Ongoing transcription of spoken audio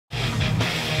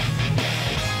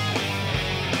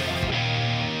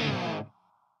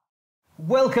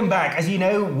Welcome back. As you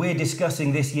know, we're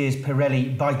discussing this year's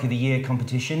Pirelli Bike of the Year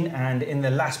competition, and in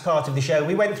the last part of the show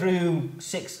we went through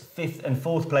 6th, 5th and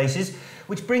 4th places,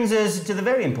 which brings us to the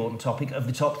very important topic of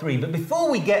the top 3. But before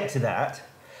we get to that,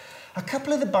 a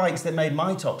couple of the bikes that made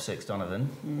my top 6,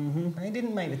 Donovan, they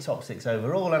didn't make the top 6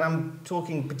 overall, and I'm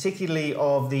talking particularly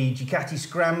of the Ducati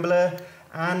Scrambler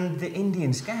and the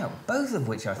Indian Scout, both of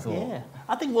which I thought... Yeah,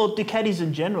 I think, well, Ducatis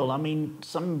in general, I mean,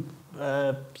 something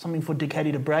for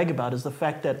Ducati to brag about is the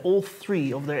fact that all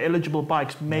 3 of their eligible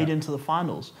bikes made into the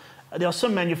finals. There are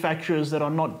some manufacturers that are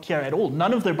not here at all.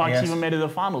 None of their bikes even made it to the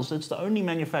finals. It's the only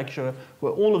manufacturer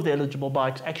where all of the eligible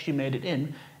bikes actually made it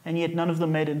in, and yet none of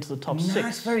them made it into the top 6.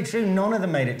 That's very true. None of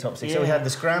them made it top 6. So we had the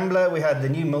Scrambler, we had the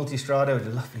new Multistrada, which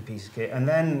was a lovely piece of kit, and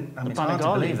then, I mean, it's hard to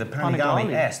believe, the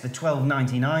Panigale S, the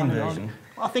 1299 version.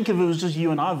 I think if it was just you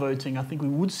and I voting, I think we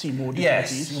would see more Ducatis.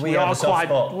 Yes, we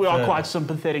are quite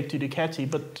sympathetic to Ducati,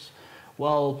 but,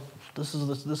 well, this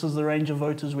is the range of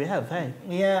voters we have, hey?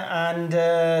 Yeah,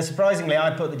 and surprisingly,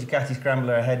 I put the Ducati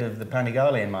Scrambler ahead of the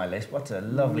Panigale in my list. What a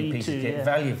lovely piece of kit.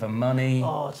 Value for money.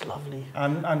 Oh, it's lovely.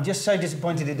 I'm just so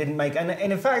disappointed it didn't make it.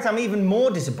 And in fact, I'm even more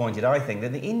disappointed, I think,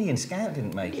 that the Indian Scout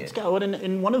didn't make it. Scout,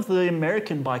 in one of the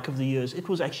American Bike of the Years, it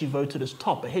was actually voted as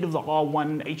top, ahead of the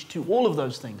R1, H2, all of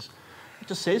those things. It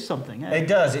just says something, eh? It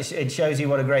does. It shows you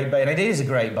what a great bike, and it is a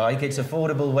great bike. It's an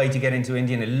affordable way to get into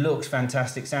India, and it looks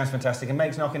fantastic, sounds fantastic, and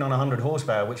makes knocking on 100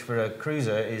 horsepower, which for a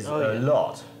cruiser is a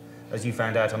lot, as you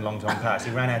found out on Long Tom Pass. He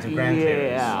ran out of ground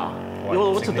clearance. Yeah.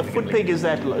 Well, what's it? The foot peg is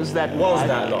that was that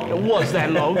long. It was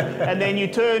that long, and then you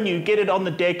turn, you get it on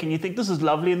the deck, and you think this is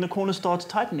lovely, and the corner starts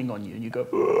tightening on you, and you go.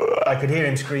 I could hear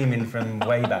him screaming from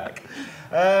way back.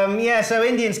 So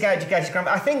Indian Scout, Ducati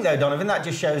Scrambler. I think, though, Donovan, that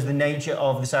just shows the nature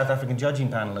of the South African judging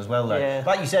panel as well, though. Yeah.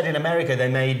 Like you said, in America, they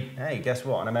made, hey, guess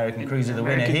what, an American Cruiser the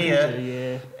winner.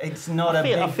 Here, it's not a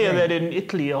big thing. I fear that in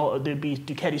Italy, there'd be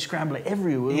Ducati Scrambler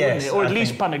everywhere, wouldn't there? Or at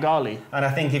least Panigale. And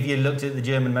I think if you looked at the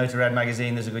German Motorrad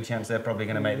magazine, there's a good chance they're probably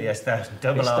going to make the S1000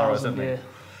 RR or something.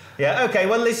 Yeah, OK,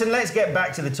 well, listen, let's get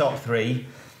back to the top 3.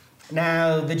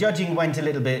 Now, the judging went a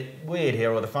little bit weird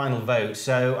here, or the final vote,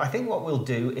 so I think what we'll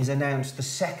do is announce the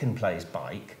second place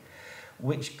bike,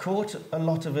 which caught a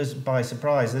lot of us by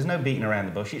surprise. There's no beating around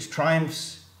the bush. It's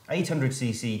Triumph's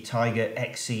 800cc Tiger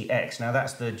XCX. Now,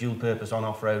 that's the dual-purpose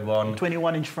on-off-road one.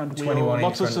 21-inch front wheel,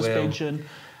 lots of suspension.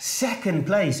 Second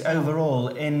place overall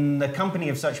in the company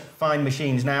of such fine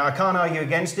machines. Now, I can't argue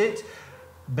against it.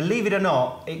 Believe it or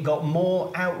not, it got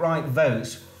more outright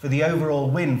votes for the overall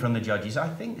win from the judges. I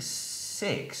think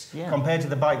 6, compared to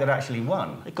the bike that actually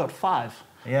won. It got 5.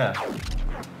 Yeah.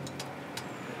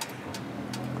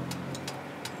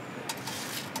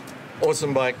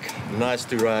 Awesome bike, nice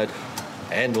to ride,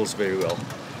 handles very well.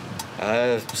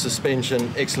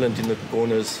 Suspension, excellent in the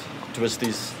corners,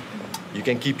 twisties. You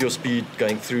can keep your speed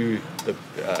going through the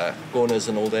corners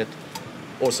and all that.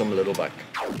 Awesome little bike.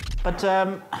 But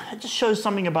it just shows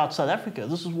something about South Africa.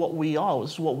 This is what we are.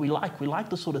 This is what we like. We like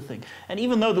this sort of thing. And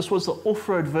even though this was the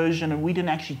off-road version and we didn't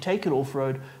actually take it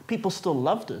off-road, people still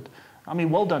loved it. I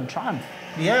mean, well done, Triumph.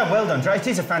 Yeah, well done, Triumph.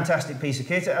 It is a fantastic piece of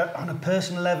kit on a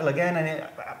personal level again.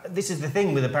 And this is the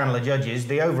thing with a panel of judges.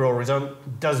 The overall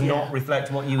result does not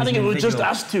reflect what you I think if it was just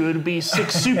us two, it would be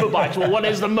 6 super bikes. Well, what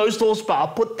has the most horsepower?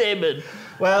 Put them in.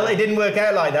 Well, it didn't work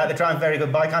out like that. The Triumph, very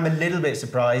good bike. I'm a little bit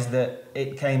surprised that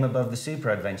it came above the Super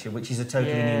Adventure, which is a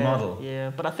totally new model. Yeah,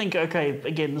 but I think, OK,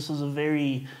 again, this is a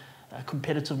very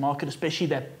competitive market, especially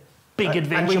that big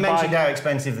adventure and we mentioned bike. how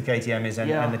expensive the KTM is,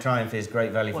 and the Triumph is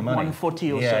great value for money.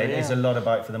 140 or so, it is a lot of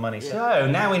bike for the money. Yeah.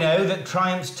 So, now we know that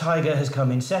Triumph's Tiger has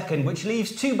come in second, which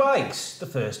leaves 2 bikes, the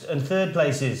first and third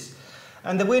places.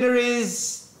 And the winner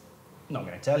is... I'm not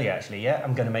going to tell you, actually, yet.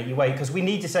 I'm going to make you wait, because we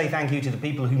need to say thank you to the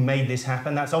people who made this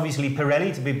happen. That's obviously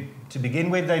Pirelli, to begin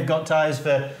with. They've got tyres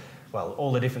for, well,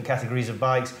 all the different categories of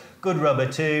bikes. Good rubber,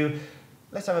 too.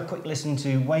 Let's have a quick listen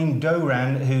to Wayne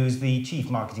Doran, who's the chief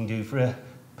marketing dude for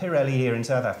Pirelli here in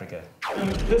South Africa.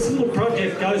 This little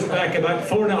project goes back about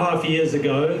 4.5 years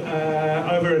ago,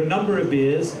 over a number of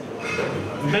years.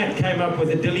 Matt came up with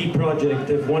a dilly project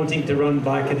of wanting to run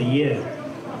Bike of the Year.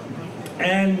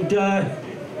 And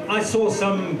I saw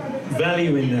some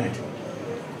value in that.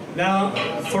 Now,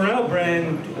 for our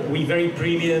brand, we're very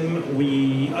premium,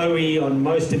 we OE on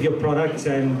most of your products,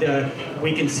 and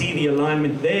we can see the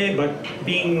alignment there, but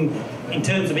in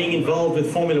terms of being involved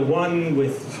with Formula One,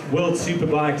 with World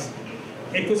Superbikes,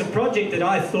 it was a project that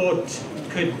I thought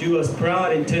could do us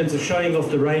proud in terms of showing off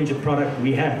the range of product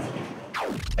we have.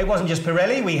 It wasn't just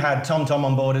Pirelli, we had TomTom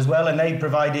on board as well, and they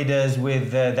provided us with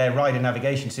their rider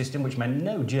navigation system, which meant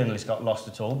no journalist got lost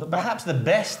at all. But perhaps the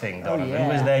best thing, Donovan,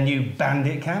 was their new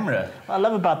Bandit camera. What I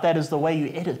love about that is the way you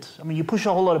edit. I mean, you push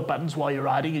a whole lot of buttons while you're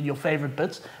riding in your favourite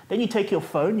bits, then you take your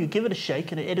phone, you give it a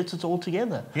shake, and it edits it all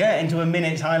together. Yeah, into a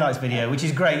minute's highlights video, which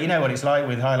is great. You know what it's like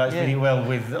with highlights video. Well,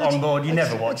 with onboard, you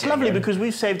never watch it. It's lovely again. Because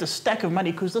we've saved a stack of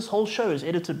money because this whole show is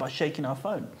edited by shaking our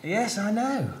phone. Yes, I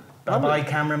know. Bye-bye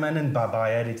cameraman and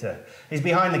bye-bye editor. He's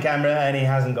behind the camera and he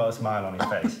hasn't got a smile on his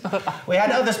face. We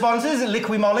had other sponsors,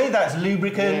 Liquimolly, that's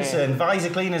lubricants and visor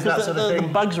cleaners, that sort of thing.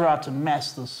 The bugs were out to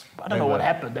mass this. I don't know what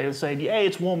happened. They were saying, hey,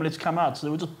 it's warm, let's come out. So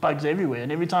there were just bugs everywhere.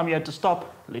 And every time you had to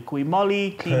stop,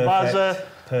 Liquimolly, clean visor,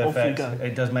 off you go.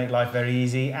 It does make life very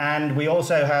easy. And we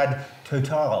also had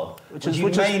Total, which you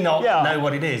may may not know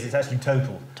what it is. It's actually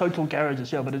Total. Total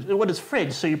garages, yeah. But what is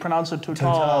French, so you pronounce it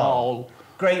Total.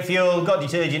 Great fuel, got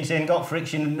detergents in, got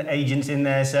friction agents in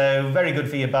there, so very good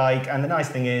for your bike. And the nice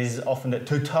thing is, often at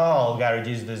Total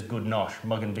garages, there's good nosh,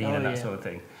 mug and bean and that sort of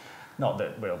thing. Not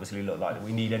that we obviously look like that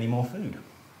we need any more food.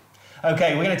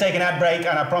 Okay, we're going to take an ad break,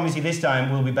 and I promise you this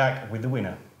time we'll be back with the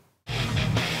winner.